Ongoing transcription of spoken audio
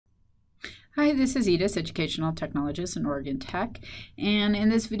Hi, this is Edith, Educational Technologist in Oregon Tech, and in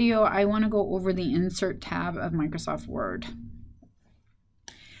this video I want to go over the Insert tab of Microsoft Word.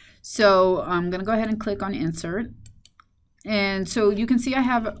 So I'm going to go ahead and click on Insert, and so you can see I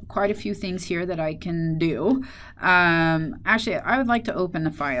have quite a few things here that I can do. Actually, I would like to open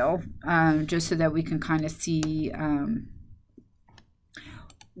the file just so that we can kind of see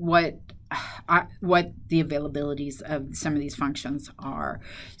what the availabilities of some of these functions are.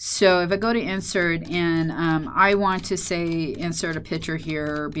 So if I go to insert and I want to say insert a picture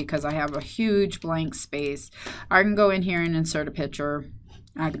here because I have a huge blank space, I can go in here and insert a picture.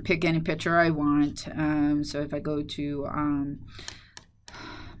 I can pick any picture I want. So if I go to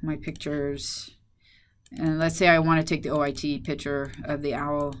my pictures, and let's say I want to take the OIT picture of the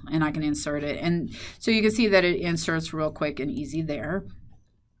owl, and I can insert it, and so you can see that it inserts real quick and easy there.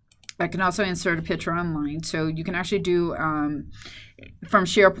 I can also insert a picture online, so you can actually do from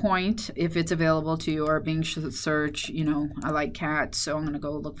SharePoint if it's available to you, or Bing search. You know, I like cats, so I'm going to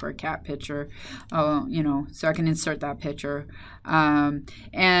go look for a cat picture. You know, so I can insert that picture,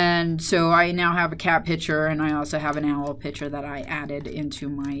 and so I now have a cat picture, and I also have an owl picture that I added into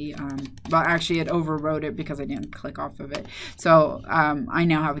my. Well, actually, it overwrote it because I didn't click off of it. So I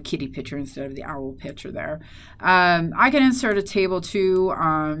now have a kitty picture instead of the owl picture there. I can insert a table too.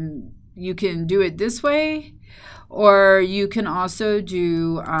 You can do it this way, or you can also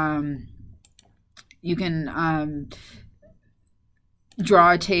do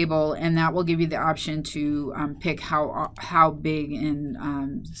draw a table, and that will give you the option to pick how big,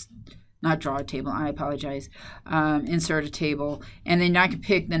 and not draw a table, I apologize, insert a table, and then I can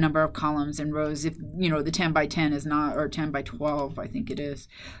pick the number of columns and rows. If you know the 10 by 10 is not, or 10 by 12 I think it is,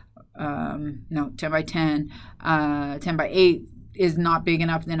 no, 10 by 10, 10 by 8 is not big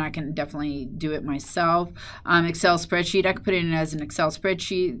enough, then I can definitely do it myself. Excel spreadsheet, I can put it in as an Excel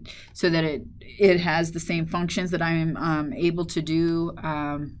spreadsheet so that it has the same functions that I'm able to do.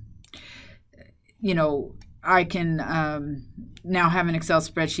 You know, I can now have an Excel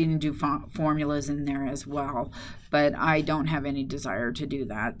spreadsheet and do formulas in there as well, but I don't have any desire to do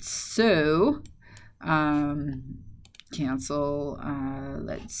that. So cancel.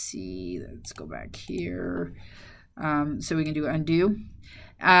 Let's see, let's go back here. So we can do undo.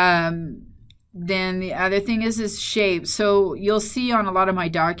 Then the other thing is shape. So you'll see on a lot of my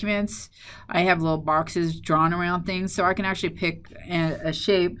documents, I have little boxes drawn around things. So I can actually pick a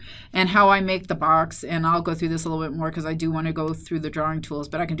shape and how I make the box. And I'll go through this a little bit more because I do want to go through the drawing tools,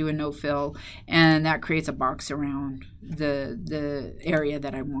 but I can do a no fill, and that creates a box around the area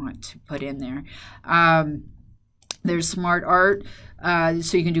that I want to put in there. There's Smart Art,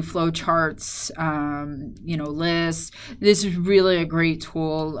 so you can do flow charts, you know, lists. This is really a great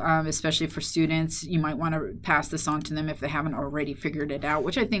tool, especially for students. You might want to pass this on to them if they haven't already figured it out,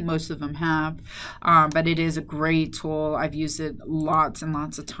 which I think most of them have, but it is a great tool. I've used it lots and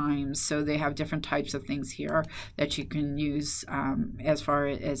lots of times. So they have different types of things here that you can use as far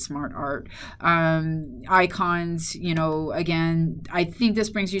as Smart Art. Icons, you know, again, I think this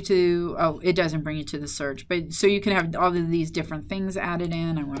brings you to, oh, it doesn't bring you to the search, but so you can have all of these different things added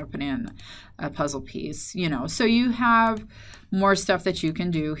in. I want to put in a puzzle piece, you know, so you have more stuff that you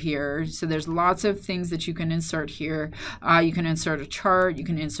can do here. So there's lots of things that you can insert here. You can insert a chart, you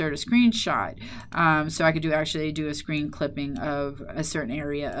can insert a screenshot. So I could actually do a screen clipping of a certain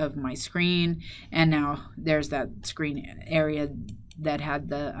area of my screen, and now there's that screen area that had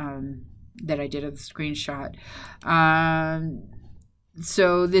the that I did a screenshot.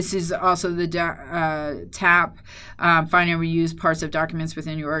 So this is also the tap, find and reuse parts of documents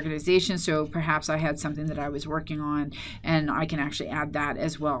within your organization. So perhaps I had something that I was working on, and I can actually add that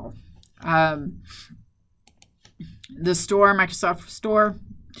as well. The store, Microsoft Store,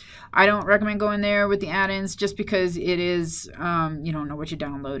 I don't recommend going there with the add-ins just because it is, you don't know what you're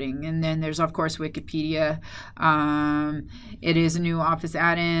downloading. And then there's, of course, Wikipedia. It is a new Office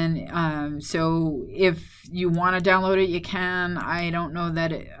add-in. So if you want to download it, you can. I don't know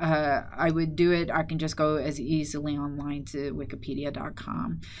that I would do it. I can just go as easily online to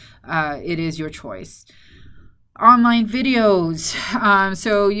wikipedia.com. It is your choice. Online videos,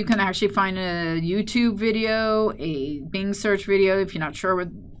 so you can actually find a YouTube video, a Bing search video if you're not sure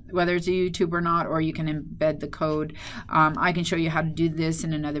whether it's a YouTube or not, or you can embed the code. I can show you how to do this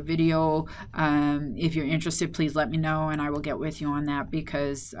in another video. If you're interested, please let me know, and I will get with you on that,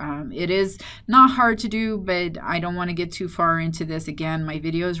 because it is not hard to do, but I don't want to get too far into this. Again, my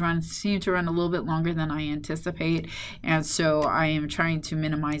videos seem to run a little bit longer than I anticipate, and so I am trying to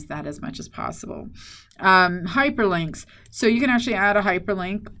minimize that as much as possible. Hyperlinks. So you can actually add a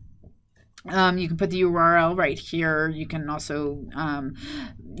hyperlink. You can put the URL right here. You can also,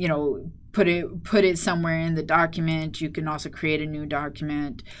 you know, put it somewhere in the document. You can also create a new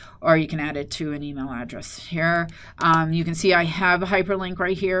document, or you can add it to an email address here. You can see I have a hyperlink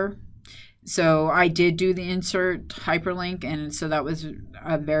right here. So I did do the insert hyperlink, and so that was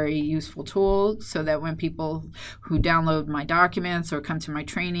a very useful tool, so that when people who download my documents or come to my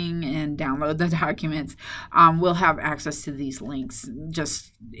training and download the documents will have access to these links.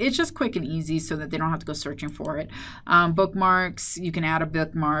 It's just quick and easy, so that they don't have to go searching for it. Bookmarks, you can add a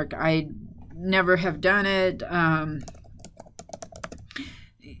bookmark. I never have done it.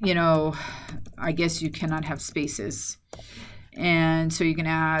 You know, I guess you cannot have spaces, and so you can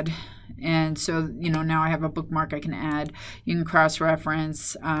add. And so, you know, now I have a bookmark I can add. You can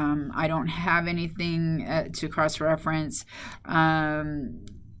cross-reference. I don't have anything to cross-reference.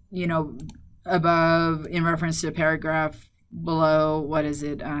 You know, above, in reference to a paragraph, below, what is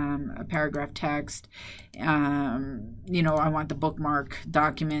it, a paragraph text. You know, I want the bookmark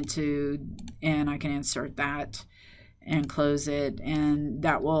document to, and I can insert that and close it, and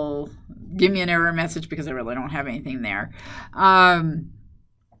that will give me an error message because I really don't have anything there.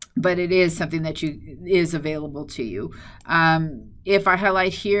 But it is something that is available to you. If I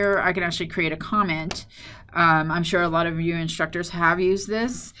highlight here, I can actually create a comment. I'm sure a lot of you instructors have used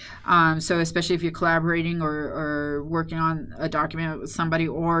this. So especially if you're collaborating or working on a document with somebody,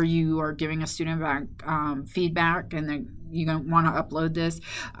 or you are giving a student back feedback, and then you're going to want to upload this.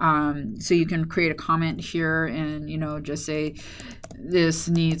 So you can create a comment here and, you know, just say, this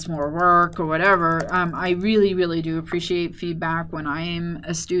needs more work or whatever. I really, really do appreciate feedback when I am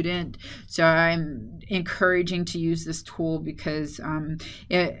a student. So I'm encouraging to use this tool because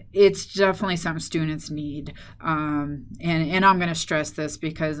it's definitely something students need. And I'm going to stress this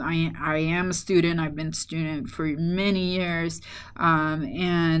because I am a student. I've been a student for many years.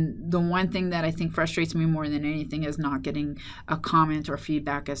 And the one thing that I think frustrates me more than anything is not getting a comment or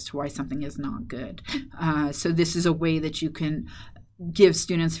feedback as to why something is not good. So this is a way that you can give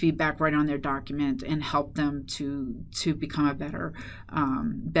students feedback right on their document and help them to become a better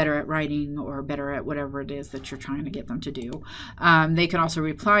at writing, or better at whatever it is that you're trying to get them to do. They can also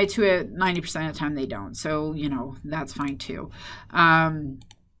reply to it. 90% of the time they don't, so you know, that's fine too.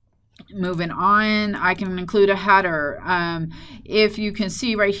 Moving on, I can include a header. If you can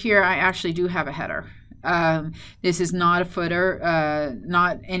see right here, I actually do have a header. This is not a footer,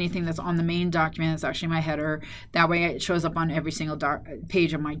 not anything that's on the main document. It's actually my header. That way it shows up on every single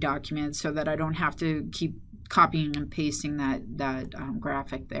page of my document, so that I don't have to keep copying and pasting that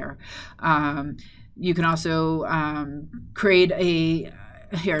graphic there. You can also create a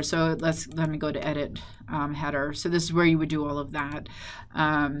here. So let me go to edit header. So this is where you would do all of that.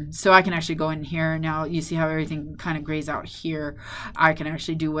 So I can actually go in here. Now you see how everything kind of grays out here. I can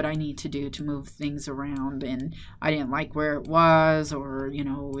actually do what I need to do to move things around, and I didn't like where it was, or you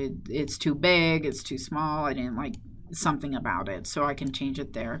know, it's too big, it's too small, I didn't like something about it, so I can change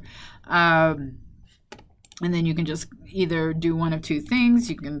it there. And then you can just either do one of two things.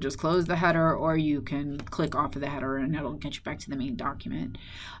 You can just close the header, or you can click off of the header and it'll get you back to the main document.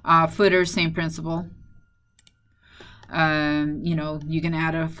 Footer, same principle. You know, you can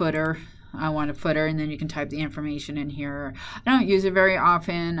add a footer. I want a footer, and then you can type the information in here. I don't use it very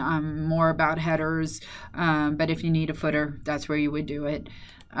often. I'm more about headers, but if you need a footer, that's where you would do it.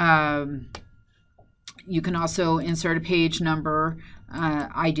 You can also insert a page number.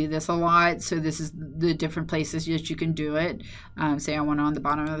 I do this a lot, so this is the different places that you can do it. Say I want on the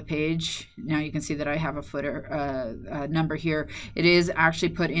bottom of the page. Now you can see that I have a footer number here. It is actually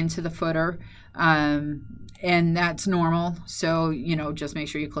put into the footer, and that's normal. So, you know, just make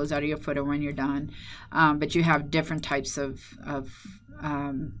sure you close out of your footer when you're done. But you have different types of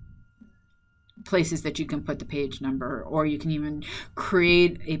places that you can put the page number, or you can even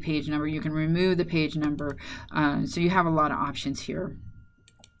create a page number. You can remove the page number. So you have a lot of options here.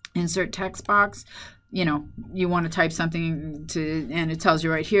 Insert text box. You know, you want to type something and it tells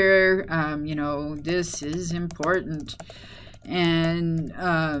you right here, you know, this is important, and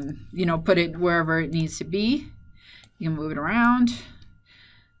you know, put it wherever it needs to be. You can move it around.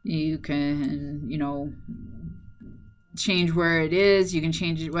 You can, you know, change where it is. You can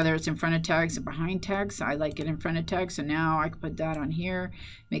change it whether it's in front of text or behind text. I like it in front of text, so now I can put that on here,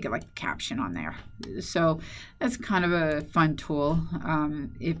 make it like a caption on there. So that's kind of a fun tool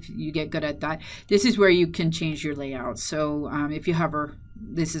if you get good at that. This is where you can change your layout. So if you hover,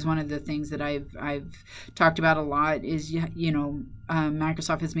 this is one of the things that I've talked about a lot is, you know,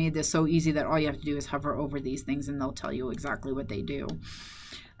 Microsoft has made this so easy that all you have to do is hover over these things and they'll tell you exactly what they do.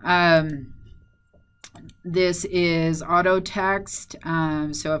 This is auto text.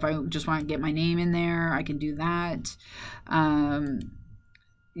 So if I just want to get my name in there, I can do that.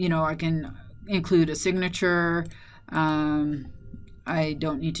 you know, I can include a signature. I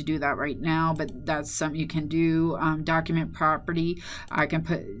don't need to do that right now, but that's something you can do. Document property. I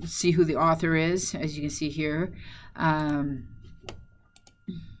can see who the author is, as you can see here.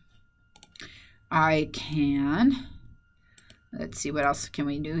 I can, let's see, what else can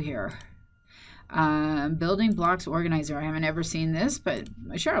we do here? Building blocks organizer. I haven't ever seen this, but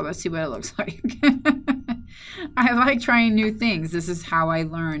sure, let's see what it looks like. I like trying new things. This is how I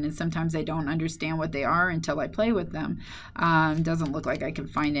learn, and sometimes I don't understand what they are until I play with them. Doesn't look like I can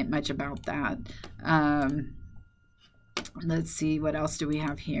find it much about that. Let's see, what else do we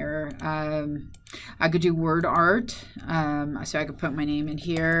have here? I could do word art, so I could put my name in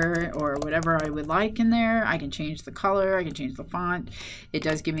here or whatever I would like in there. I can change the color, I can change the font. It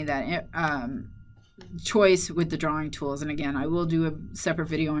does give me that choice with the drawing tools, and again, I will do a separate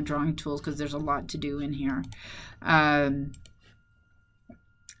video on drawing tools because there's a lot to do in here. And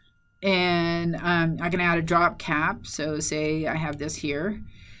I can add a drop cap, so say I have this here.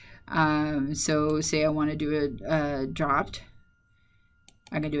 So say I want to do it dropped,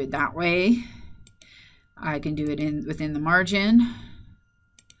 I can do it that way. I can do it within the margin,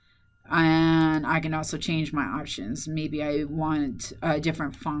 and I can also change my options. Maybe I want a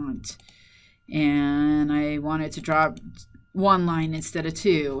different font and I want it to drop one line instead of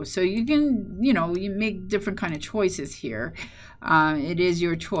two. So you can, you know, you make different kind of choices here. It is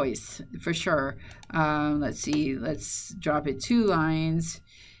your choice for sure. Let's see, let's drop it 2 lines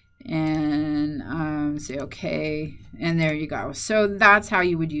and say okay, and there you go. So that's how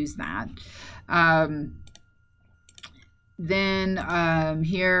you would use that. Then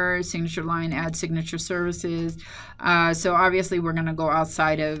here, signature line, add signature services. So obviously we're going to go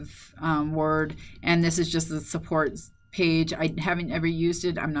outside of Word, and this is just the support page. I haven't ever used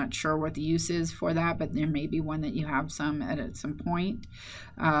it. I'm not sure what the use is for that, but there may be one that you have some at some point.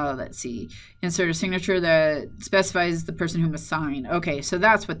 Let's see. Insert a signature that specifies the person who must sign. Okay, so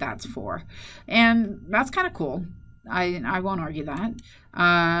that's what that's for. And that's kind of cool. I won't argue that.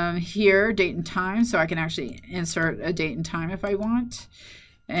 Here, date and time, so I can actually insert a date and time if I want.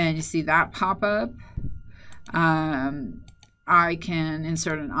 And you see that pop up. I can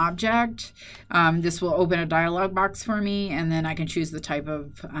insert an object. This will open a dialog box for me, and then I can choose the type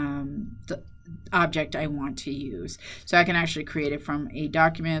of object I want to use. So I can actually create it from a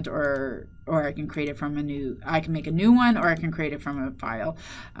document, or I can create it from I can make a new one, or I can create it from a file.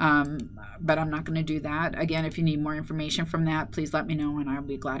 But I'm not going to do that. Again, if you need more information from that, please let me know and I'll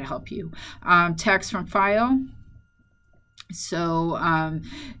be glad to help you. Text from file. So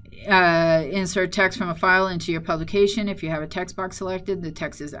insert text from a file into your publication. If you have a text box selected, the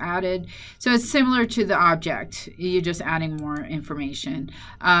text is added. So it's similar to the object. You're just adding more information.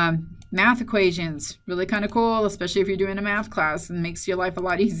 Math equations, really kind of cool, especially if you're doing a math class, and makes your life a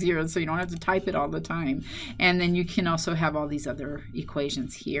lot easier so you don't have to type it all the time. And then you can also have all these other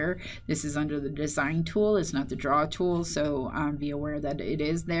equations here. This is under the design tool, it's not the draw tool, so be aware that it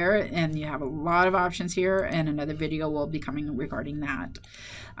is there, and you have a lot of options here, and another video will be coming regarding that.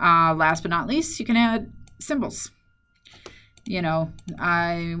 Last but not least, you can add symbols. You know,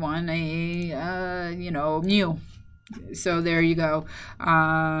 I want a, you know, mu. So there you go.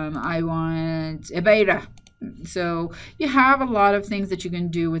 I want a beta. So you have a lot of things that you can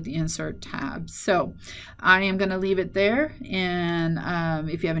do with the insert tab. So I am going to leave it there. And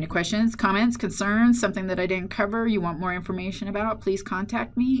if you have any questions, comments, concerns, something that I didn't cover, you want more information about, please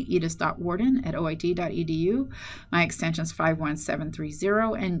contact me, edis.warden@oit.edu. My extension is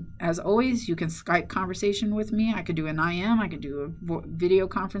 51730. And as always, you can Skype conversation with me. I could do an IM. I could do a video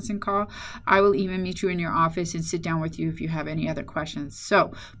conferencing call. I will even meet you in your office and sit down with you if you have any other questions.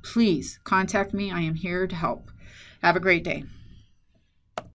 So please contact me. I am here to help. Have a great day.